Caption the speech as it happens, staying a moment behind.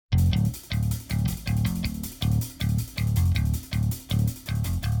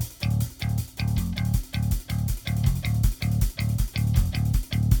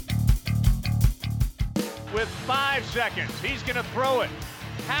5 seconds. He's going to throw it.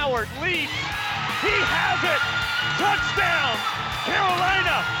 Howard leaps. He has it. Touchdown.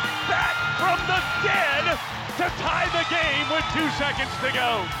 Carolina back from the dead to tie the game with 2 seconds to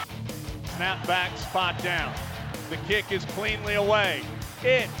go. Snap back, spot down. The kick is cleanly away.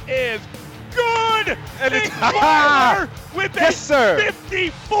 It is good. And it's with yes, a sir.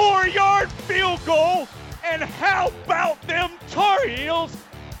 54-yard field goal. And how about them Tar Heels?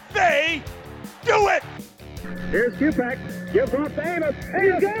 They do it. Here's Kupak. Gives off to Amos.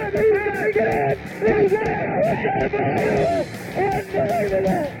 He's got it. He's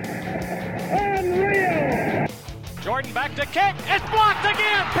Unbelievable. Unreal. Jordan back to kick. It's blocked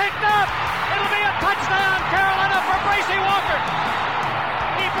again. Picked up. It'll be a touchdown, Carolina, for Bracy Walker.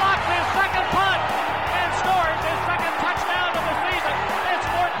 He blocks his second punt and scores his second touchdown of the season. It's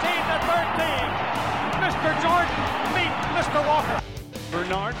 14-13. Mr. Jordan beat Mr. Walker.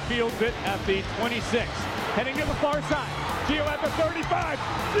 Bernard fields it at the 26. Heading to the far side. Gio at the 35.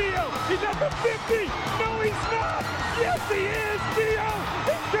 Gio, he's at the 50. No, he's not. Yes, he is. Gio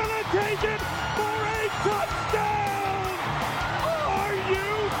is going to take it for a touchdown. Are you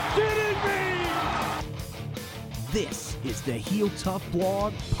kidding me? This is the Heel Tough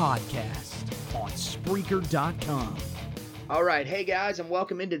Blog Podcast on Spreaker.com. All right, hey guys, and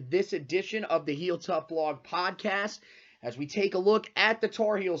welcome into this edition of the Heel Tough Blog Podcast as we take a look at the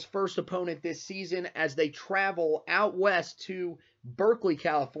Tar Heels' first opponent this season as they travel out west to Berkeley,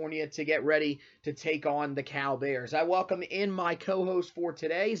 California to get ready to take on the Cal Bears. I welcome in my co-host for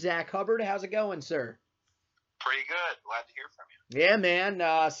today, Zach Hubbard. How's it going, sir? Pretty good. Glad to hear from you. Yeah, man.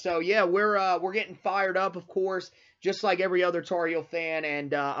 We're getting fired up, of course, just like every other Tar Heel fan,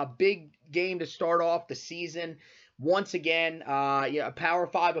 and a big game to start off the season. Once again, a Power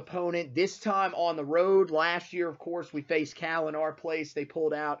 5 opponent, this time on the road. Last year, of course, we faced Cal in our place. They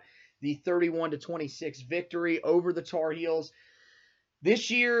pulled out the 31-26 victory over the Tar Heels.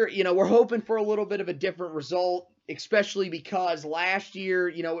 This year, we're hoping for a little bit of a different result, especially because last year,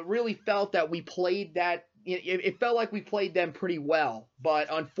 it really felt that we played that. It felt like we played them pretty well, but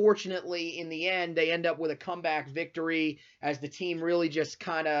unfortunately, in the end, they end up with a comeback victory as the team really just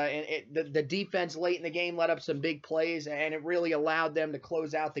kind of, the defense late in the game let up some big plays, and it really allowed them to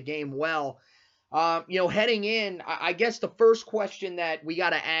close out the game well. Heading in, I guess the first question that we got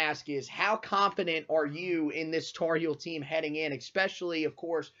to ask is, how confident are you in this Tar Heel team heading in, especially, of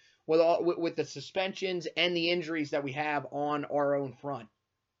course, with the suspensions and the injuries that we have on our own front?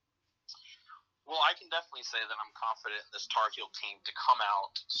 Well, I can definitely say that I'm confident in this Tar Heel team to come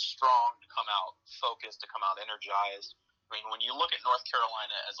out strong, to come out focused, to come out energized. I mean, when you look at North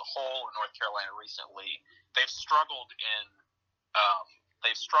Carolina as a whole, or North Carolina recently, they've struggled in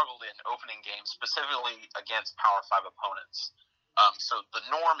opening games, specifically against Power 5 opponents. So the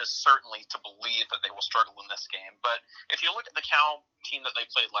norm is certainly to believe that they will struggle in this game. But if you look at the Cal team that they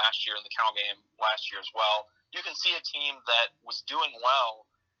played last year and the Cal game last year as well, you can see a team that was doing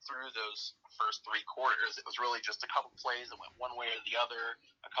well through those first 3 quarters. It was really just a couple plays that went one way or the other,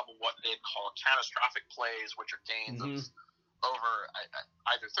 a couple what they'd call catastrophic plays, which are gains of over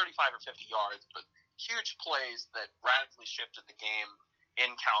either 35 or 50 yards, but huge plays that radically shifted the game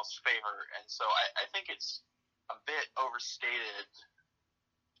in Cal's favor. And so I think it's a bit overstated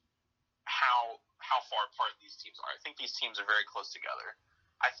how far apart these teams are. I think these teams are very close together.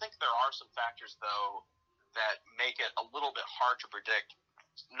 I think there are some factors, though, that make it a little bit hard to predict.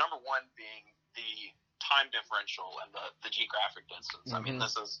 Number one being the time differential and the geographic distance. I mean,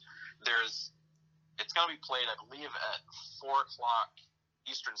 it's going to be played, I believe, at 4 o'clock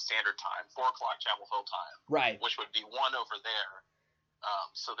Eastern Standard Time, 4 o'clock Chapel Hill time, right? Which would be 1 over there.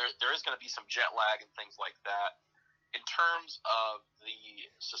 So there is going to be some jet lag and things like that. In terms of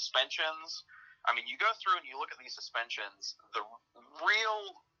the suspensions, I mean, you go through and you look at these suspensions. The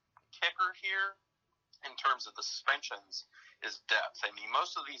real kicker here, in terms of the suspensions, is depth. I mean,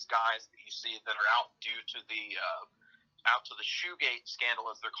 most of these guys that you see that are out due to the Shoegate scandal,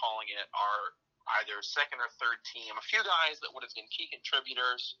 as they're calling it, are either second or third team. A few guys that would have been key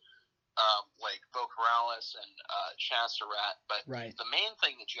contributors, like Bo Corrales and Chaz Surratt. But the main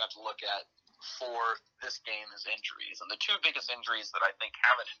thing that you have to look at for this game is injuries. And the 2 biggest injuries that I think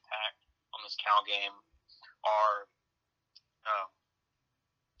have an impact on this Cal game are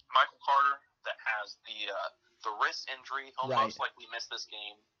Michael Carter, that has the wrist injury. He'll most likely miss this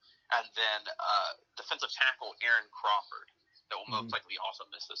game. And then defensive tackle Aaron Crawford that will most likely also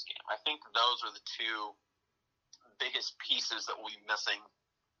miss this game. I think those are the 2 biggest pieces that will be missing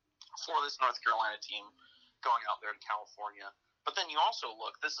for this North Carolina team going out there to California. But then you also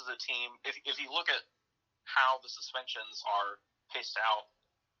look, this is a team, if you look at how the suspensions are paced out,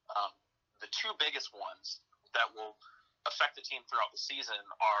 the 2 biggest ones that will affect the team throughout the season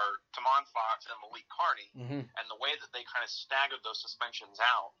are Tamon Fox and Malik Carney. Mm-hmm. And the way that they kind of staggered those suspensions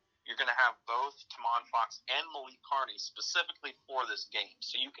out, you're going to have both Tamon Fox and Malik Carney specifically for this game.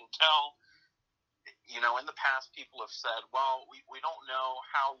 So you can tell, you know, in the past people have said, well, we don't know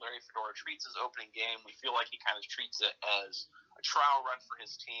how Larry Fedora treats his opening game. We feel like he kind of treats it as a trial run for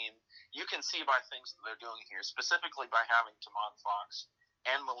his team. You can see by things that they're doing here, specifically by having Tamon Fox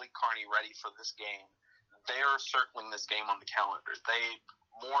and Malik Carney ready for this game. They are circling this game on the calendar. They,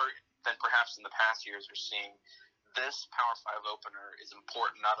 more than perhaps in the past years, are seeing this Power 5 opener is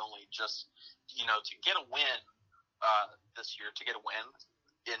important, not only just, you know, to get a win this year, to get a win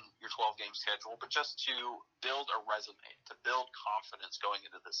in your 12-game schedule, but just to build a resume, to build confidence going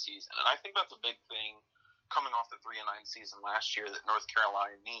into this season. And I think that's a big thing coming off the 3-9 season last year that North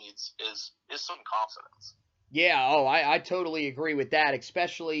Carolina needs is some confidence. Yeah, I totally agree with that,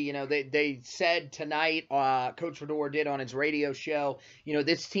 especially, you know, they said tonight, Coach Fedora did on his radio show, you know,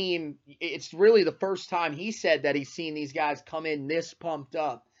 this team, it's really the first time he said that he's seen these guys come in this pumped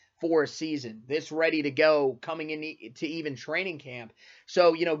up for a season, this ready to go coming into even training camp.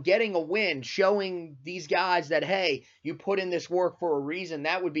 So, you know, getting a win, showing these guys that, hey, you put in this work for a reason,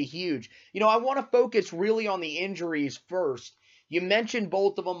 that would be huge. You know, I want to focus really on the injuries first. You mentioned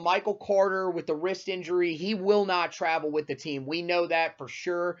both of them. Michael Carter with the wrist injury, he will not travel with the team. We know that for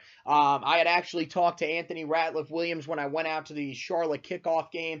sure. I had actually talked to Anthony Ratliff-Williams when I went out to the Charlotte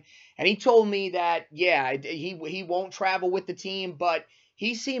kickoff game, and he told me that, yeah, he won't travel with the team, but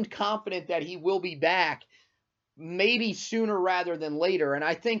he seemed confident that he will be back maybe sooner rather than later. And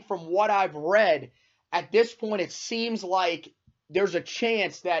I think from what I've read, at this point, it seems like there's a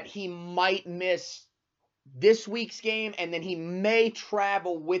chance that he might miss this week's game, and then he may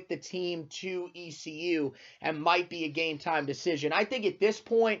travel with the team to ECU and might be a game time decision. I think at this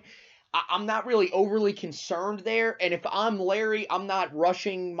point, I'm not really overly concerned there. And if I'm Larry, I'm not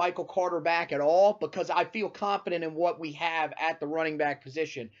rushing Michael Carter back at all because I feel confident in what we have at the running back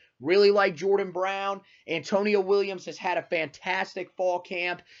position. Really like Jordan Brown. Antonio Williams has had a fantastic fall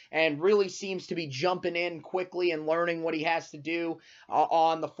camp and really seems to be jumping in quickly and learning what he has to do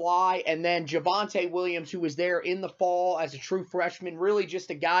on the fly. And then Javonte Williams, who was there in the fall as a true freshman, really just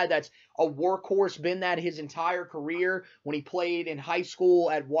a guy that's a workhorse, been that his entire career when he played in high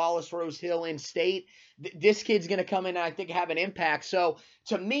school at Wallace Rose Hill in state. This kid's going to come in and I think have an impact. So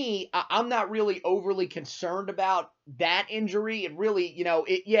to me, I'm not really overly concerned about that injury. It really, you know,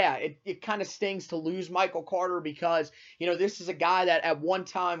 it kind of stings to lose Michael Carter because, you know, this is a guy that at one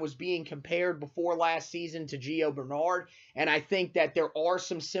time was being compared before last season to Gio Bernard. And I think that there are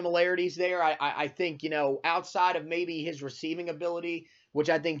some similarities there. I think, you know, outside of maybe his receiving ability, which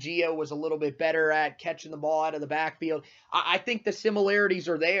I think Gio was a little bit better at catching the ball out of the backfield. I think the similarities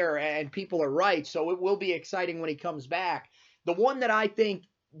are there and people are right. So it will be exciting when he comes back. The one that I think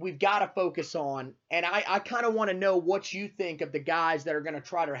we've got to focus on, and I kind of want to know what you think of the guys that are going to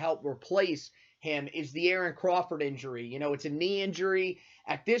try to help replace him, is the Aaron Crawford injury. You know, it's a knee injury.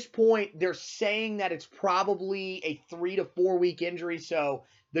 At this point, they're saying that it's probably a 3 to 4 week injury. So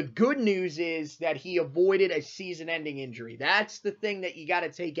the good news is that he avoided a season-ending injury. That's the thing that you got to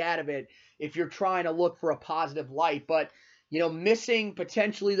take out of it if you're trying to look for a positive light. But, you know, missing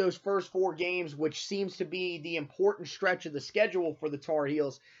potentially those first 4 games, which seems to be the important stretch of the schedule for the Tar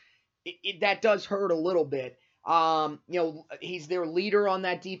Heels, that does hurt a little bit. You know, he's their leader on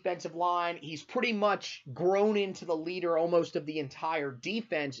that defensive line. He's pretty much grown into the leader almost of the entire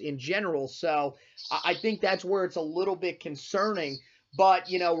defense in general. So I think that's where it's a little bit concerning. But,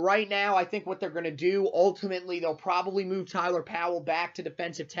 you know, right now, I think what they're going to do, ultimately, they'll probably move Tyler Powell back to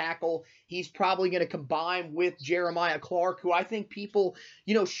defensive tackle. He's probably going to combine with Jeremiah Clark, who I think people,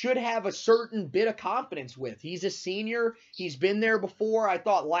 you know, should have a certain bit of confidence with. He's a senior. He's been there before. I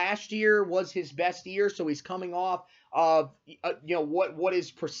thought last year was his best year, so he's coming off of, you know, what is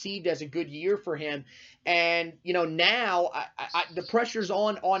perceived as a good year for him. And, you know, now the pressure's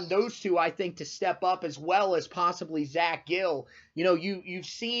on those two, I think, to step up, as well as possibly Zach Gill. You know, you've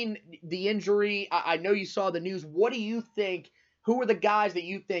seen the injury. I know you saw the news. What do you think? Who are the guys that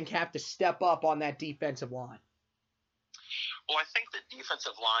you think have to step up on that defensive line? Well, I think the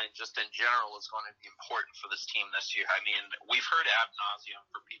defensive line, just in general, is going to be important for this team this year. I mean, we've heard ad nauseum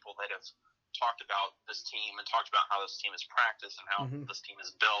for people that have talked about this team and talked about how this team is practiced and how this team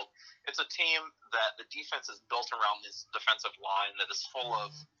is built. It's a team that the defense is built around this defensive line that is full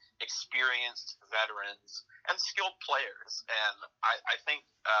of experienced veterans and skilled players. And I think,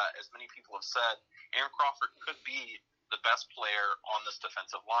 as many people have said, Aaron Crawford could be the best player on this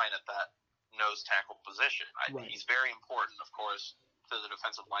defensive line at that nose tackle position. Right. He's very important, of course, to the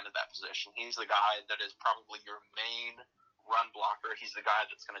defensive line at that position. He's the guy that is probably your main run blocker. He's the guy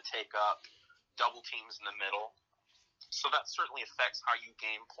that's going to take up double teams in the middle. So that certainly affects how you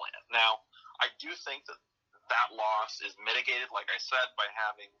game plan. Now, I do think that loss is mitigated, like I said, by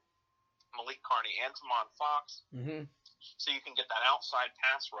having Malik Carney and Tamon Fox. Mm-hmm. So you can get that outside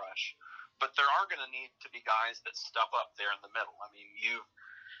pass rush. But there are going to need to be guys that step up there in the middle. I mean, you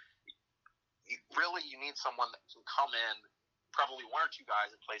need someone that can come in, probably one or two guys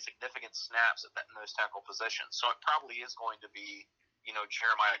that play significant snaps at that nose tackle position. So it probably is going to be,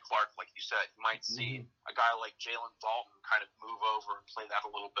 Jeremiah Clark, like you said. You might see a guy like Jalen Dalton kind of move over and play that a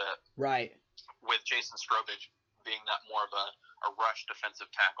little bit. Right. With Jason Strobridge being that more of a rush defensive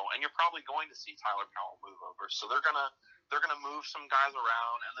tackle. And you're probably going to see Tyler Powell move over. So they're gonna move some guys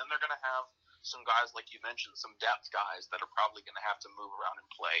around, and then they're gonna have some guys, like you mentioned, some depth guys that are probably gonna have to move around and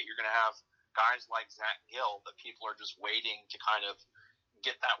play. You're gonna have guys like Zach Gill that people are just waiting to kind of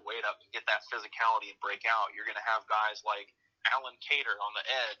get that weight up and get that physicality and break out. You're gonna have guys like Alan Cater on the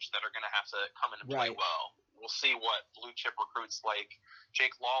edge that are gonna have to come in and play well. We'll see what blue chip recruits like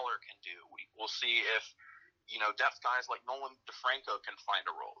Jake Lawler can do. We'll see if depth guys like Nolan DeFranco can find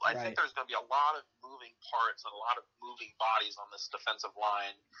a role. I think there's going to be a lot of moving parts and a lot of moving bodies on this defensive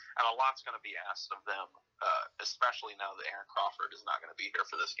line, and a lot's going to be asked of them, especially now that Aaron Crawford is not going to be here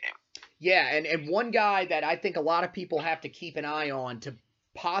for this game. Yeah, and one guy that I think a lot of people have to keep an eye on to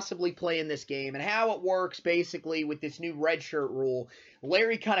possibly play in this game and how it works basically with this new redshirt rule.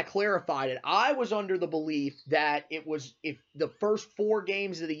 Larry kind of clarified it. I was under the belief that it was if the first 4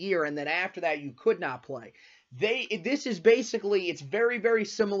 games of the year and then after that you could not play. This is basically, it's very, very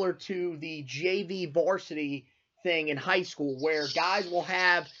similar to the JV varsity thing in high school where guys will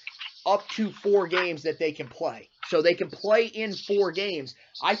have up to 4 games that they can play. So they can play in 4 games.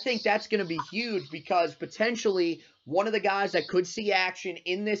 I think that's going to be huge because potentially one of the guys that could see action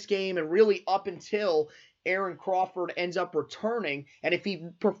in this game and really up until Aaron Crawford ends up returning, and if he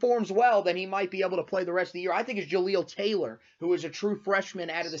performs well, then he might be able to play the rest of the year, I think it's Jaleel Taylor, who is a true freshman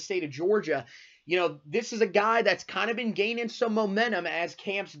out of the state of Georgia. This is a guy that's kind of been gaining some momentum as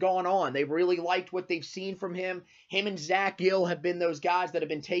camp's gone on. They've really liked what they've seen from him. Him and Zach Gill have been those guys that have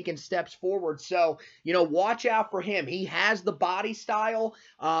been taking steps forward. So, watch out for him. He has the body style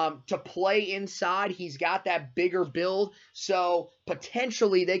to play inside. He's got that bigger build. So,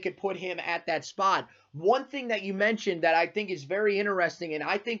 potentially they could put him at that spot. One thing that you mentioned that I think is very interesting, and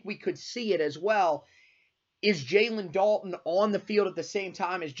I think we could see it as well, is Jalen Dalton on the field at the same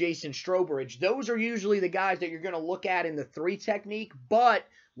time as Jason Strobridge. Those are usually the guys that you're going to look at in the 3 technique, but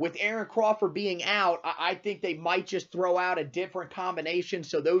with Aaron Crawford being out, I think they might just throw out a different combination,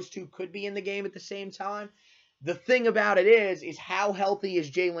 so those 2 could be in the game at the same time. The thing about it is how healthy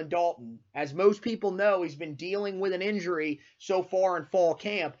is Jalen Dalton? As most people know, he's been dealing with an injury so far in fall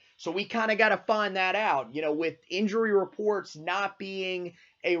camp, so we kind of got to find that out. With injury reports not being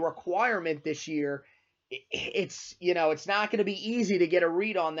a requirement this year, it's not going to be easy to get a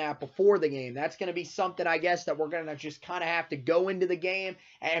read on that before the game. That's going to be something, I guess, that we're going to just kind of have to go into the game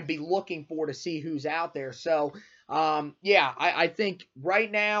and be looking for to see who's out there. So, I think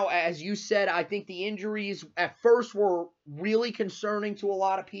right now, as you said, I think the injuries at first were really concerning to a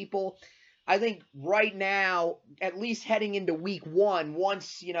lot of people. I think right now, at least heading into week 1,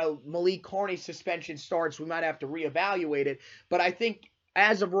 once, Malik Carney's suspension starts, we might have to reevaluate it. But I think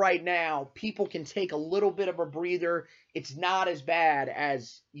as of right now, people can take a little bit of a breather. It's not as bad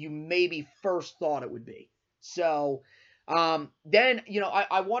as you maybe first thought it would be. So, then,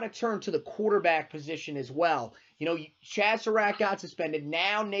 I want to turn to the quarterback position as well. Chad Surratt got suspended.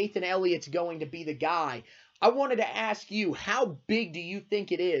 Now Nathan Elliott's going to be the guy. I wanted to ask you, how big do you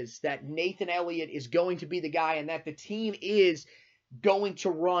think it is that Nathan Elliott is going to be the guy and that the team is going to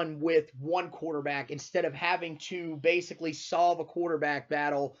run with one quarterback instead of having to basically solve a quarterback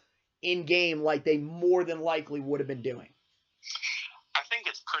battle in game like they more than likely would have been doing? I think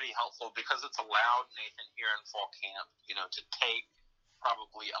it's pretty helpful because it's allowed Nathan here in fall camp, to take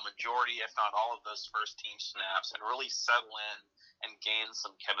probably a majority, if not all of those first team snaps and really settle in and gain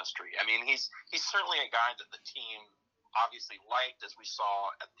some chemistry. I mean, he's certainly a guy that the team obviously liked, as we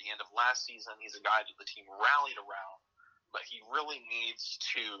saw at the end of last season. He's a guy that the team rallied around. But he really needs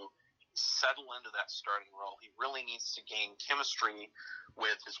to settle into that starting role. He really needs to gain chemistry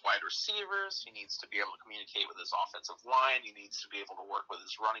with his wide receivers. He needs to be able to communicate with his offensive line. He needs to be able to work with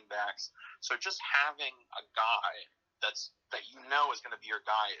his running backs. So just having a guy that is going to be your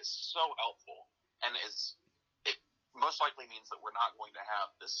guy is so helpful, and it most likely means that we're not going to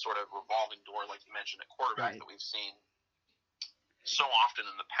have this sort of revolving door, like you mentioned, at quarterback that we've seen so often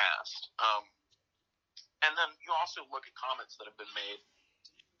in the past. And then you also look at comments that have been made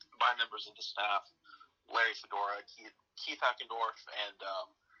by members of the staff, Larry Fedora, Keith Eckendorf,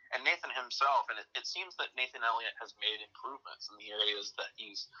 and Nathan himself. And it seems that Nathan Elliott has made improvements in the areas that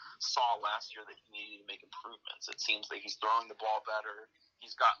he saw last year that he needed to make improvements. It seems that he's throwing the ball better.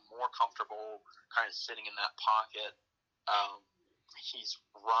 He's gotten more comfortable kind of sitting in that pocket. He's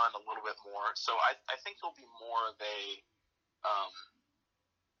run a little bit more. So I think he'll be more of a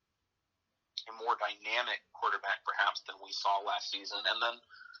more dynamic quarterback perhaps than we saw last season, and then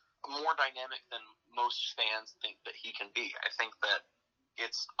more dynamic than most fans think that he can be. I think that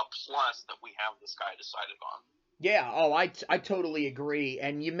it's a plus that we have this guy decided on. Yeah, I totally agree.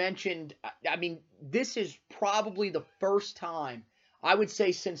 And you mentioned, I mean, this is probably the first time, I would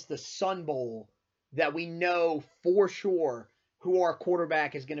say since the Sun Bowl, that we know for sure who our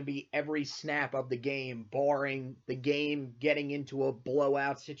quarterback is going to be every snap of the game, barring the game getting into a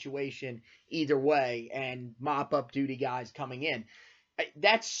blowout situation either way and mop-up duty guys coming in.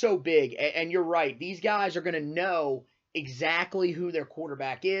 That's so big, and you're right. These guys are going to know exactly who their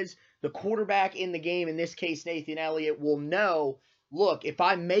quarterback is. The quarterback in the game, in this case Nathan Elliott, will know, look, if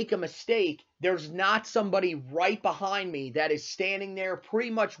I make a mistake, there's not somebody right behind me that is standing there pretty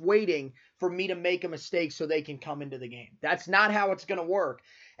much waiting for me to make a mistake so they can come into the game. That's not how it's going to work.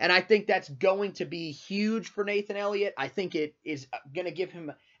 And I think that's going to be huge for Nathan Elliott. I think it is going to give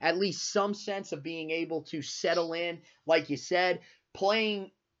him at least some sense of being able to settle in. Like you said,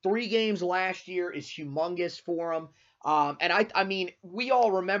 playing 3 games last year is humongous for him. And I mean, we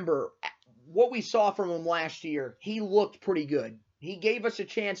all remember what we saw from him last year. He looked pretty good. He gave us a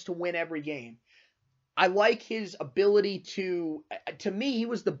chance to win every game. I like his ability to me, he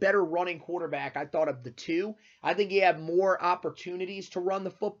was the better running quarterback, I thought, of the two. I think he had more opportunities to run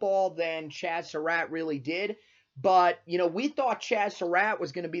the football than Chaz Surratt really did. But, you know, we thought Chaz Surratt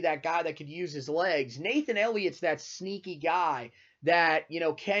was going to be that guy that could use his legs. Nathan Elliott's that sneaky guy that, you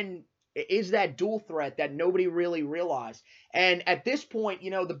know, is that dual threat that nobody really realized. And at this point, you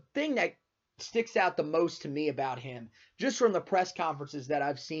know, the thing that sticks out the most to me about him, just from the press conferences that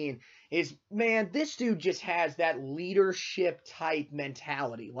I've seen, is, man, this dude just has that leadership type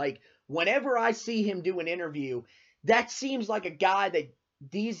mentality. Like, whenever I see him do an interview, that seems like a guy that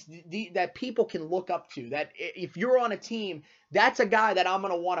that people can look up to. That if you're on a team, that's a guy that I'm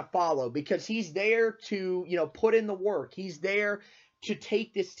going to want to follow, because he's there to, you know, put in the work. He's there to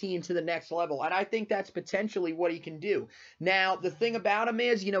take this team to the next level. And I think that's potentially what he can do. Now, the thing about him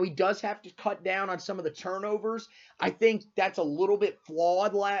is, you know, he does have to cut down on some of the turnovers. I think that's a little bit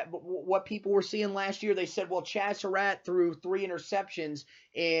flawed, what people were seeing last year. They said, well, Chaz Surratt threw 3 interceptions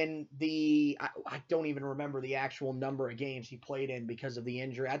in the, I don't even remember the actual number of games he played in because of the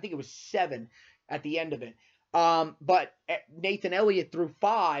injury. I think it was 7 at the end of it. But Nathan Elliott threw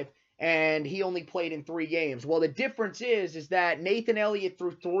 5. And he only played in 3 games. Well, the difference is that Nathan Elliott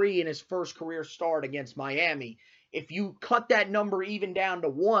threw 3 in his first career start against Miami. If you cut that number even down to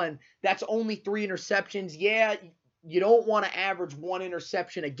 1, that's only 3 interceptions. Yeah, you don't want to average 1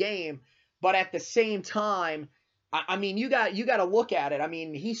 interception a game, but at the same time, I mean, you got to look at it. I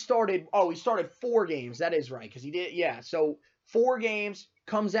mean, he started 4 games. That is right, because he did, yeah. So 4 games,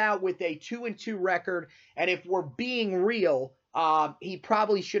 comes out with a 2-2 record, and if we're being real, he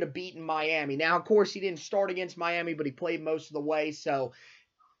probably should have beaten Miami. Now, of course, he didn't start against Miami, but he played most of the way. So,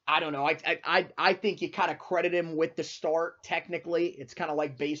 I don't know. I think you kind of credit him with the start. Technically, it's kind of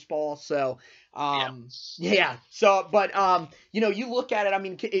like baseball. So, yeah. So, but you know, you look at it. I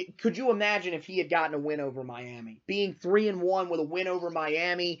mean, could you imagine if he had gotten a win over Miami, being 3-1 with a win over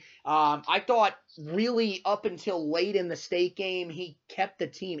Miami? I thought really up until late in the state game, he kept the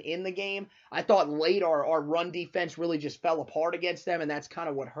team in the game. I thought late our run defense really just fell apart against them, and that's kind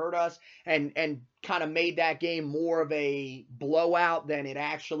of what hurt us and kind of made that game more of a blowout than it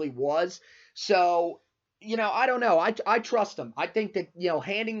actually was. So, you know, I don't know. I trust him. I think that, you know,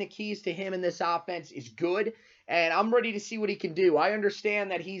 handing the keys to him in this offense is good, and I'm ready to see what he can do. I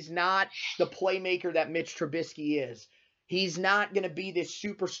understand that he's not the playmaker that Mitch Trubisky is. He's not going to be this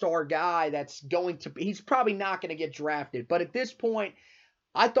superstar guy he's probably not going to get drafted. But at this point,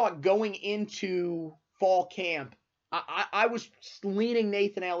 I thought going into fall camp, I was leaning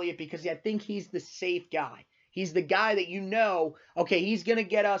Nathan Elliott because I think he's the safe guy. He's the guy that, you know, okay, he's going to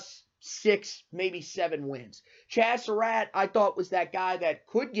get us 6, maybe 7 wins. Chaz Surratt, I thought, was that guy that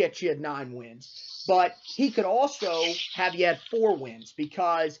could get you 9 wins, but he could also have you at 4 wins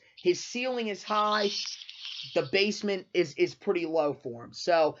because his ceiling is high. The basement is pretty low for him.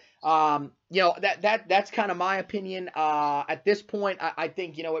 So, you know, that's kind of my opinion. At this point, I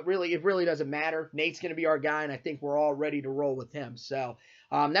think, you know, it really doesn't matter. Nate's going to be our guy, and I think we're all ready to roll with him. So,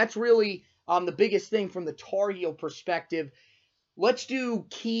 that's really the biggest thing from the Tar Heel perspective. Let's do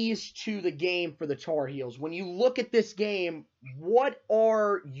keys to the game for the Tar Heels. When you look at this game, what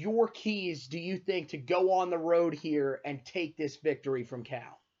are your keys, do you think, to go on the road here and take this victory from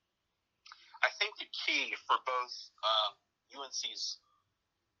Cal? I think the key for both UNC's,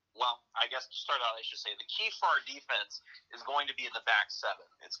 well, I guess to start out, I should say, the key for our defense is going to be in the back seven.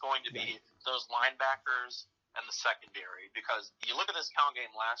 It's going to be those linebackers and the secondary, because you look at this Cal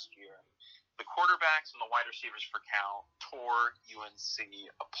game last year, the quarterbacks and the wide receivers for Cal tore UNC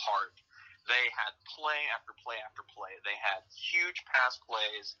apart. They had play after play after play. They had huge pass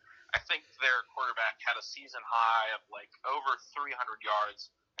plays. I think their quarterback had a season high of like over 300 yards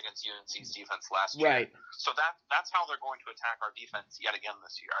against UNC's defense last year. Right. So that's how they're going to attack our defense yet again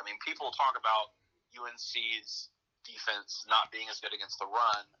this year. I mean, people talk about UNC's defense not being as good against the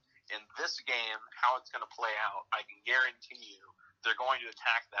run. In this game, how it's going to play out, I can guarantee you they're going to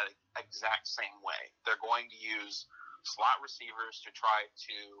attack that exact same way. They're going to use slot receivers to try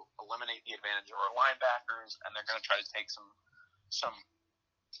to eliminate the advantage of our linebackers, and they're going to try to take some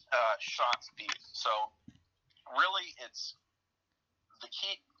shots deep. So really, it's the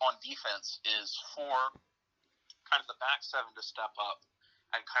key on defense is for kind of the back seven to step up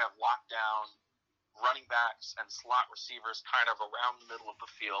and kind of lock down running backs and slot receivers kind of around the middle of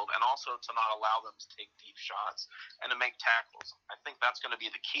the field, and also to not allow them to take deep shots and to make tackles. I think that's going to be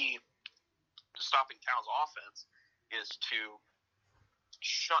the key to stopping Cal's offense, is to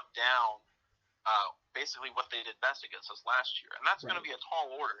shut down basically what they did best against us last year. And that's going to be a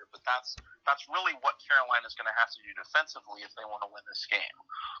tall order, but that's really what Carolina's going to have to do defensively if they want to win this game.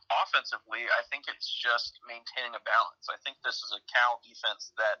 Offensively, I think it's just maintaining a balance. I think this is a Cal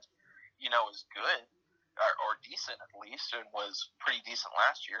defense that is good, or decent at least, and was pretty decent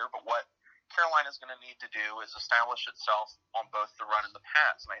last year. But what Carolina's going to need to do is establish itself on both the run and the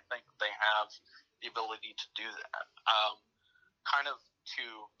pass, and I think that they have the ability to do that. Kind of to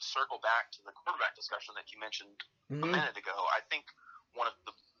circle back to the quarterback discussion that you mentioned a minute ago, I think one of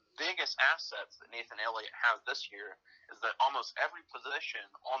the biggest assets that Nathan Elliott has this year is that almost every position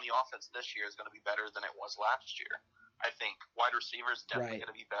on the offense this year is going to be better than it was last year. I think wide receiver is definitely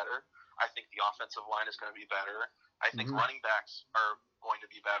going to be better. I think the offensive line is going to be better. I think running backs are going to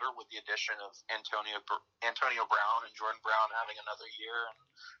be better with the addition of Antonio Brown and Jordan Brown having another year, and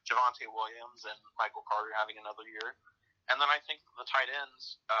Javonte Williams and Michael Carter having another year. And then I think the tight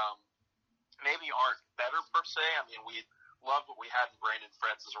ends maybe aren't better per se. I mean, we love what we had in Brandon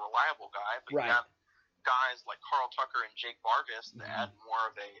Fretz as a reliable guy, but you have guys like Carl Tucker and Jake Vargas that add more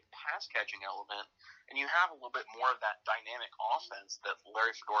of a pass-catching element, and you have a little bit more of that dynamic offense that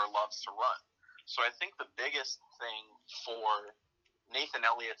Larry Fedora loves to run. So I think the biggest thing for Nathan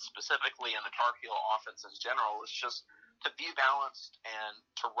Elliott specifically and the Tar Heel offense in general is just to be balanced and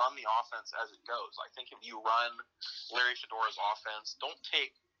to run the offense as it goes. I think if you run Larry Fedora's offense, don't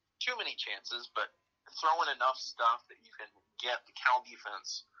take too many chances, but throw in enough stuff that you can get the Cal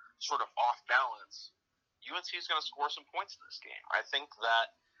defense sort of off balance. UNC is going to score some points in this game. I think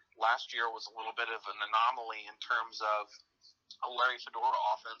that last year was a little bit of an anomaly in terms of a Larry Fedora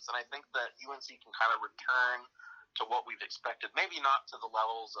offense, and I think that UNC can kind of return to what we've expected, maybe not to the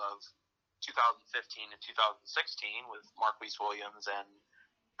levels of 2015 and 2016 with Marquise Williams and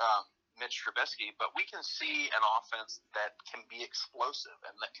Mitch Trubisky, but we can see an offense that can be explosive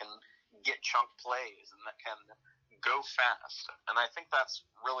and that can get chunk plays and that can go fast. And I think that's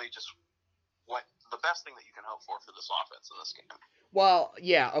really just what the best thing that you can hope for this offense in this game. Well,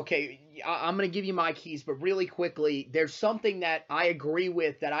 yeah, okay. I'm going to give you my keys, but really quickly, there's something that I agree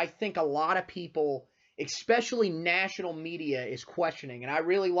with that I think a lot of people, especially national media, is questioning, and I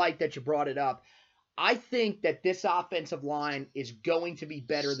really like that you brought it up. I think that this offensive line is going to be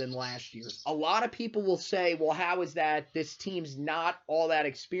better than last year's. A lot of people will say, well, how is that? This team's not all that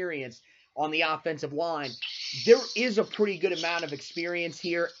experienced on the offensive line. There is a pretty good amount of experience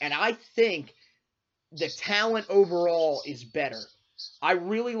here, and I think the talent overall is better. I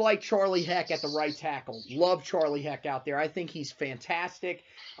really like Charlie Heck at the right tackle. Love Charlie Heck out there. I think he's fantastic.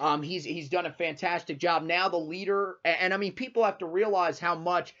 He's done a fantastic job. Now the leader, and I mean, people have to realize how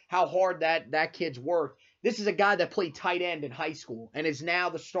hard that kid's worked. This is a guy that played tight end in high school and is now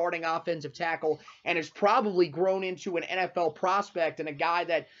the starting offensive tackle and has probably grown into an NFL prospect and a guy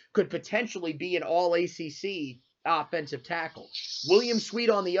that could potentially be an all-ACC offensive tackle. William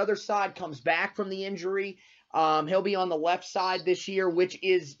Sweet on the other side comes back from the injury. He'll be on the left side this year, which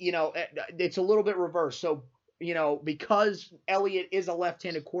is, it's a little bit reversed. So, because Elliott is a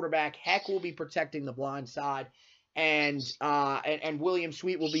left-handed quarterback, Heck will be protecting the blind side. and William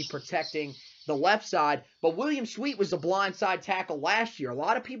Sweet will be protecting the left side. But William Sweet was the blindside tackle last year. A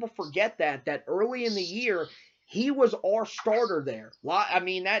lot of people forget that early in the year, he was our starter there. I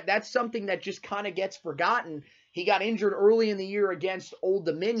mean, that's something that just kind of gets forgotten. He got injured early in the year against Old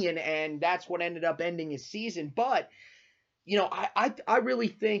Dominion, and that's what ended up ending his season. But you know, I really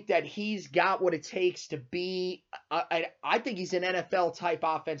think that he's got what it takes to be I think he's an NFL-type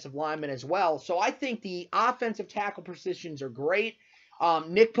offensive lineman as well. So I think the offensive tackle positions are great.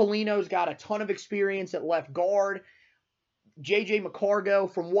 Nick Polino's got a ton of experience at left guard. J.J.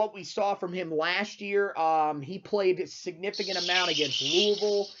 McCargo, from what we saw from him last year, he played a significant amount against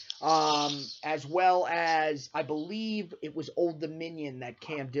Louisville, as well as, I believe it was Old Dominion that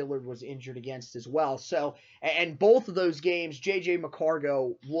Cam Dillard was injured against as well. So, and both of those games, J.J.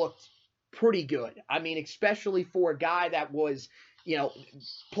 McCargo looked pretty good. I mean, especially for a guy that was, you know,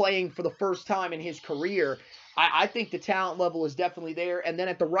 playing for the first time in his career. I think the talent level is definitely there. And then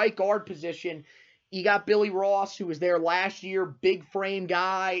at the right guard position, you got Billy Ross, who was there last year, big frame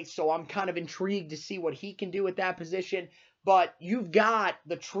guy, so I'm kind of intrigued to see what he can do at that position. But you've got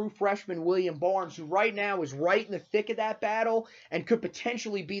the true freshman William Barnes, who right now is right in the thick of that battle and could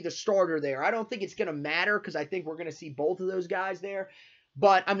potentially be the starter there. I don't think it's going to matter because I think we're going to see both of those guys there.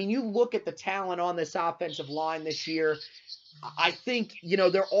 But, I mean, you look at the talent on this offensive line this year, I think, you know,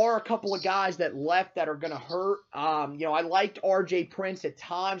 there are a couple of guys that left that are going to hurt. You know, I liked R.J. Prince at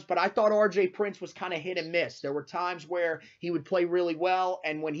times, but I thought R.J. Prince was kind of hit and miss. There were times where he would play really well,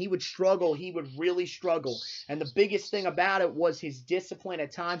 and when he would struggle, he would really struggle. And the biggest thing about it was his discipline.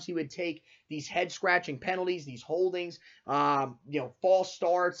 At times he would take these head-scratching penalties, these holdings, you know, false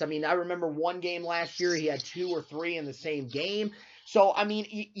starts. I mean, I remember one game last year, he had 2 or 3 in the same game. So, I mean,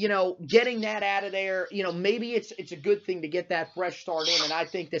 you know, getting that out of there, you know, maybe it's a good thing to get that fresh start in. And I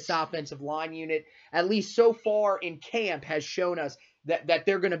think this offensive line unit, at least so far in camp, has shown us that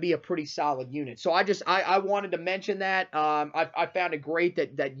they're going to be a pretty solid unit. So I wanted to mention that. I found it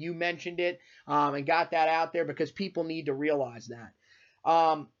great that you mentioned it and got that out there because people need to realize that.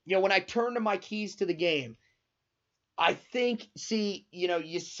 You know, when I turn to my keys to the game, I think, you know,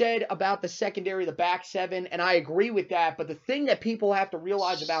 you said about the secondary, the back seven, and I agree with that. But the thing that people have to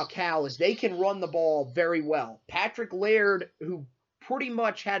realize about Cal is they can run the ball very well. Patrick Laird, who pretty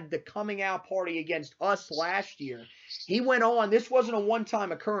much had the coming out party against us last year, he went on. This wasn't a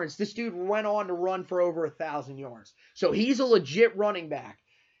one-time occurrence. This dude went on to run for over 1,000 yards. So he's a legit running back.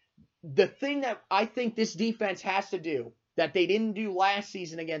 The thing that I think this defense has to do that they didn't do last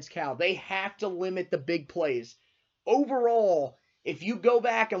season against Cal, they have to limit the big plays. Overall, if you go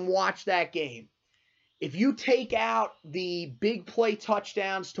back and watch that game, if you take out the big play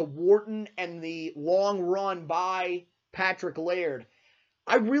touchdowns to Wharton and the long run by Patrick Laird,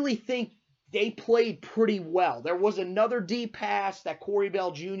 I really think they played pretty well. There was another deep pass that Corey Bell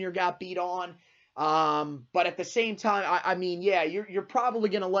Jr. got beat on. But at the same time, I mean, yeah, you're probably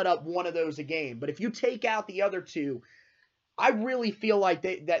going to let up one of those a game. But if you take out the other two, I really feel like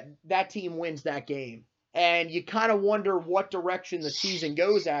that team wins that game. And you kind of wonder what direction the season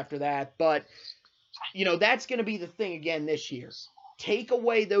goes after that. But, you know, that's going to be the thing again this year. Take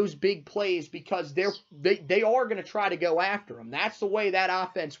away those big plays because they are going to try to go after them. That's the way that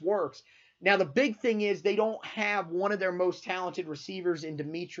offense works. Now, the big thing is they don't have one of their most talented receivers in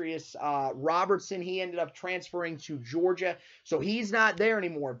Demetrius Robertson. He ended up transferring to Georgia, so he's not there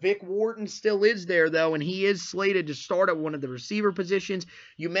anymore. Vic Wharton still is there, though, and he is slated to start at one of the receiver positions.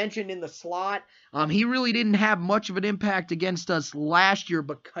 You mentioned in the slot, he really didn't have much of an impact against us last year,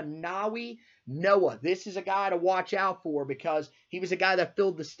 but Kanawi Noah, this is a guy to watch out for because he was a guy that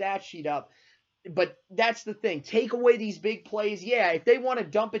filled the stat sheet up. But that's the thing. Take away these big plays. Yeah, if they want to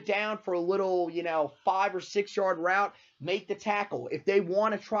dump it down for a little, 5 or 6 yard route, make the tackle. If they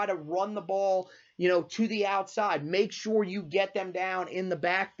want to try to run the ball, to the outside, make sure you get them down in the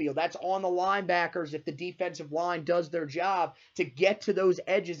backfield. That's on the linebackers if the defensive line does their job to get to those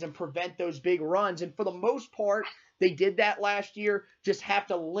edges and prevent those big runs. And for the most part, they did that last year. Just have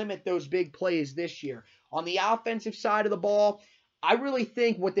to limit those big plays this year. On the offensive side of the ball, I really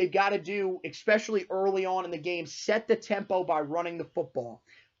think what they've got to do, especially early on in the game, set the tempo by running the football.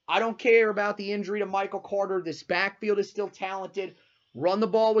 I don't care about the injury to Michael Carter. This backfield is still talented. Run the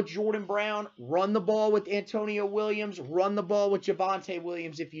ball with Jordan Brown. Run the ball with Antonio Williams. Run the ball with Javonte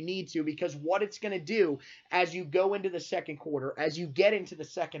Williams if you need to, because what it's going to do as you go into the second quarter, as you get into the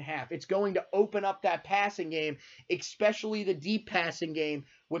second half, it's going to open up that passing game, especially the deep passing game,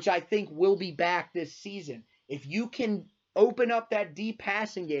 which I think will be back this season. If you can open up that deep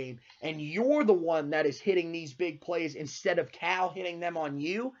passing game and you're the one that is hitting these big plays instead of Cal hitting them on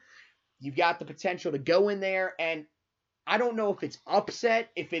you, You've got the potential to go in there, and I don't know if it's upset.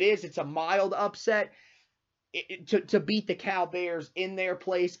 If it is, it's a mild upset. To beat the Cal Bears in their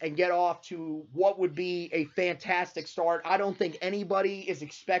place and get off to what would be a fantastic start. I don't think anybody is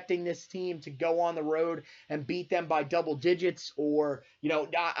expecting this team to go on the road and beat them by double digits, or,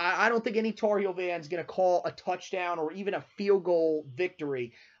 I don't think any Tar Heel fan is going to call a touchdown or even a field goal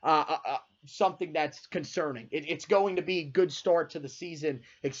victory something that's concerning. It's going to be a good start to the season,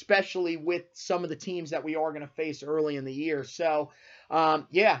 especially with some of the teams that we are going to face early in the year. So,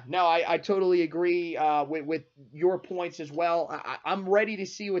 I totally agree with your points as well. I'm ready to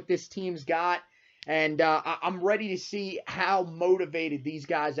see what this team's got, and I'm ready to see how motivated these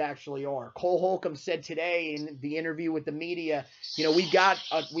guys actually are. Cole Holcomb said today in the interview with the media, we've got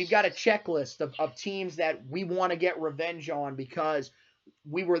a checklist of teams that we want to get revenge on because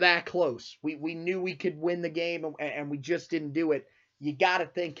we were that close. We knew we could win the game, and we just didn't do it. You got to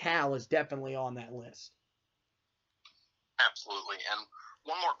think Cal is definitely on that list. Absolutely. And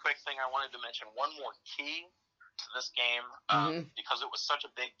one more quick thing I wanted to mention, one more key to this game, because it was such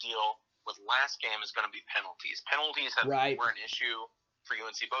a big deal with last game, is going to be penalties. Penalties were an issue for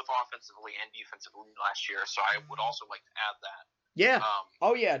UNC, both offensively and defensively last year, so I would also like to add that. Yeah.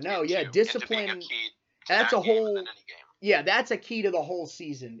 Discipline. That's a whole. Yeah, that's a key to the whole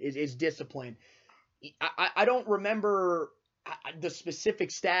season is discipline. I don't remember the specific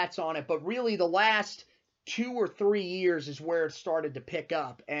stats on it, but really the last 2 or 3 years is where it started to pick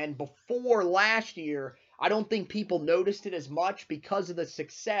up. And before last year, I don't think people noticed it as much because of the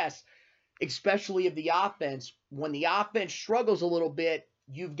success, especially of the offense. When the offense struggles a little bit,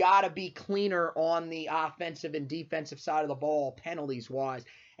 you've got to be cleaner on the offensive and defensive side of the ball, penalties-wise.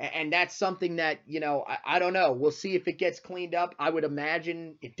 And that's something that, I don't know. We'll see if it gets cleaned up. I would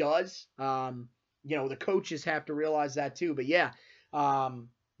imagine it does. The coaches have to realize that too. But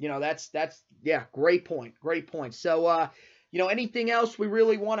that's great point. Great point. So, anything else we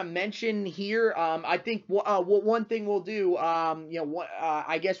really want to mention here? I think one thing we'll do,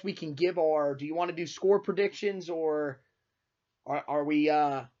 I guess we can give do you want to do score predictions, or are we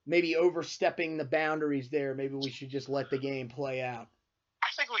maybe overstepping the boundaries there? Maybe we should just let the game play out. I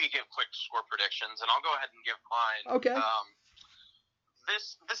think we could give quick score predictions, and I'll go ahead and give mine. Okay.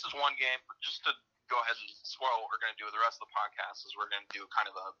 This is one game, just to go ahead and spoil what we're going to do with the rest of the podcast, is we're going to do kind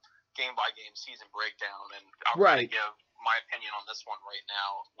of a game-by-game season breakdown, and I'll kind of give my opinion on this one right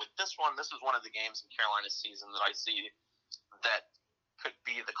now. With this one, this is one of the games in Carolina's season that I see that could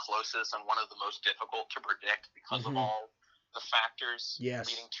be the closest and one of the most difficult to predict because of all the factors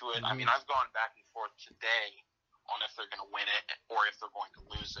leading to it. I mean, I've gone back and forth today on if they're going to win it or if they're going to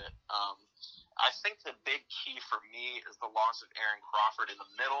lose it. I think the big key for me is the loss of Aaron Crawford in the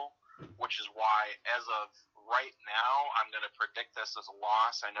middle, which is why, as of right now, I'm going to predict this as a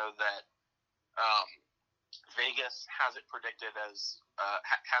loss. I know that Vegas has it predicted as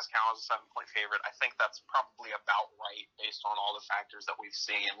has Cal as a 7-point favorite. I think that's probably about right based on all the factors that we've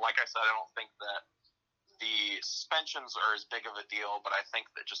seen. Like I said, I don't think that the suspensions are as big of a deal, but I think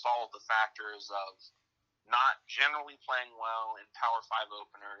that just all of the factors of not generally playing well in Power 5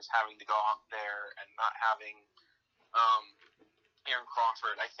 openers, having to go out there and not having Aaron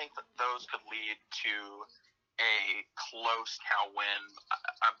Crawford, I think that those could lead to a close Cal win.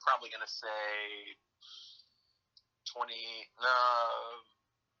 I'm probably going to say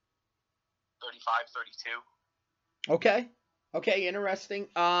 35-32. Okay, interesting.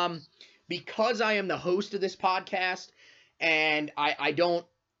 Because I am the host of this podcast, and I don't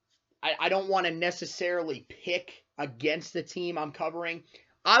want to necessarily pick against the team I'm covering.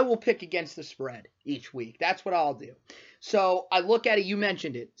 I will pick against the spread each week. That's what I'll do. So I look at it, you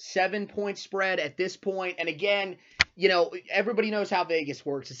mentioned it, 7-point spread at this point. And again, everybody knows how Vegas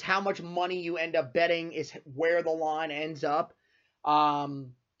works. It's how much money you end up betting is where the line ends up.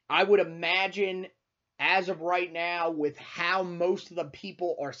 I would imagine as of right now, with how most of the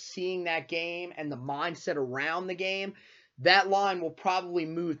people are seeing that game and the mindset around the game, that line will probably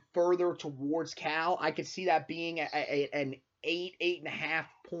move further towards Cal. I could see that being an 8.5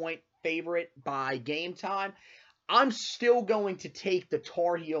 point favorite by game time. I'm still going to take the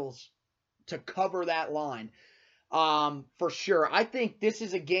Tar Heels to cover that line for sure. I think this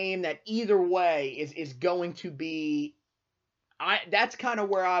is a game that either way is going to be. That's kind of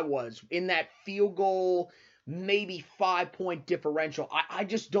where I was in that field goal, maybe 5-point differential. I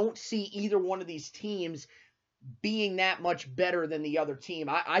just don't see either one of these teams being that much better than the other team.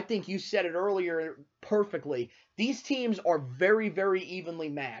 I think you said it earlier perfectly. These teams are very, very evenly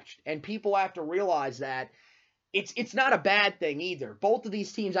matched, and people have to realize that it's not a bad thing either. Both of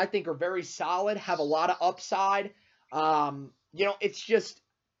these teams, I think, are very solid, have a lot of upside. It's just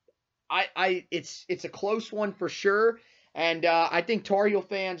it's a close one for sure. And I think Tar Heel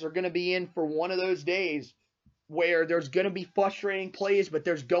fans are going to be in for one of those days where there's going to be frustrating plays, but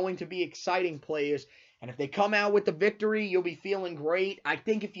there's going to be exciting plays. And if they come out with the victory, you'll be feeling great. I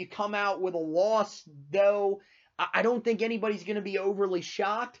think if you come out with a loss, though, I don't think anybody's going to be overly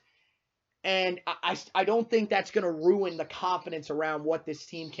shocked. And I don't think that's going to ruin the confidence around what this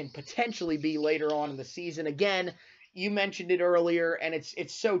team can potentially be later on in the season. Again, you mentioned it earlier, and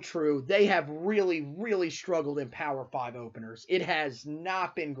it's so true. They have really, really struggled in Power 5 openers. It has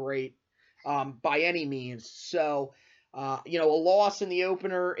not been great by any means. So, a loss in the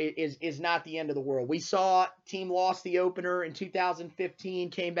opener is not the end of the world. We saw team lost the opener in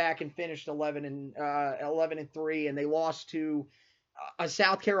 2015, came back and finished 11-3, and they lost to a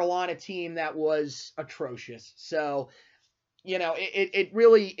South Carolina team that was atrocious. So,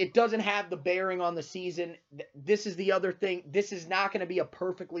 it doesn't have the bearing on the season. This is the other thing. This is not going to be a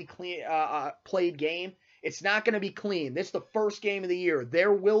perfectly clean played game. It's not going to be clean. This is the first game of the year.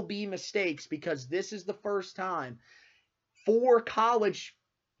 There will be mistakes because this is the first time for college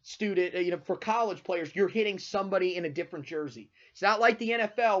for college players, you're hitting somebody in a different jersey. It's not like the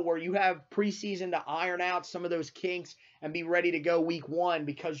NFL where you have preseason to iron out some of those kinks and be ready to go week 1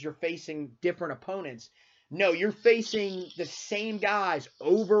 because you're facing different opponents. No, you're facing the same guys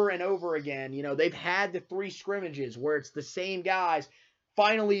over and over again. They've had the 3 scrimmages where it's the same guys.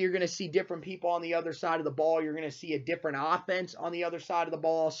 Finally, you're going to see different people on the other side of the ball. You're going to see a different offense on the other side of the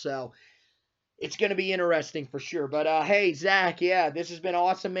ball. So it's going to be interesting for sure. But, hey, Zach, this has been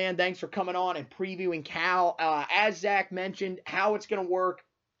awesome, man. Thanks for coming on and previewing Cal. As Zach mentioned, how it's going to work,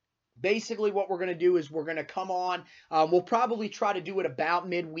 basically what we're going to do is we're going to come on. We'll probably try to do it about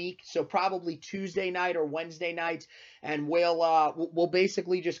midweek, so probably Tuesday night or Wednesday nights, and we'll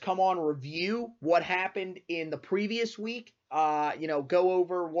basically just come on, review what happened in the previous week, go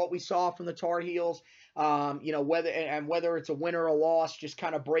over what we saw from the Tar Heels, whether it's a win or a loss, just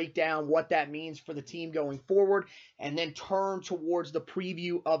kind of break down what that means for the team going forward, and then turn towards the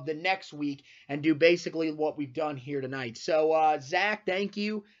preview of the next week and do basically what we've done here tonight. So, Zach, thank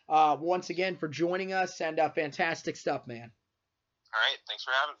you once again for joining us, and fantastic stuff, man. All right, thanks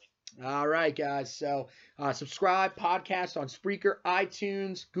for having me. All right, guys. So, subscribe, podcast on Spreaker,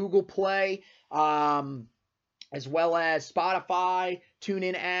 iTunes, Google Play, as well as Spotify,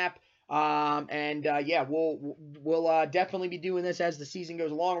 TuneIn app. We'll definitely be doing this as the season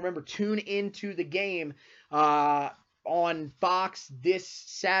goes along. Remember, tune into the game on Fox this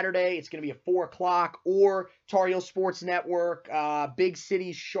Saturday. It's going to be at 4 o'clock, or Tar Heel Sports Network, big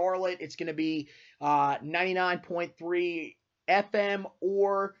city Charlotte. It's going to be 99.3 FM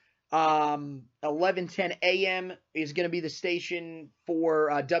or 11:10 a.m. is going to be the station for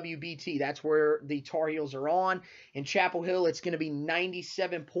WBT. That's where the Tar Heels are on. In Chapel Hill, it's going to be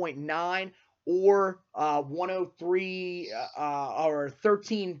 97.9 or 103 or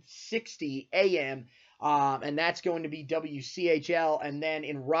 1360 a.m. And that's going to be WCHL. And then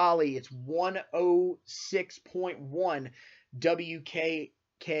in Raleigh, it's 106.1 WKKT,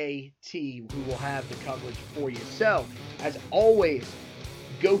 who will have the coverage for you. So, as always,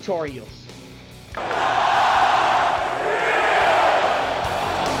 go Tar Heels.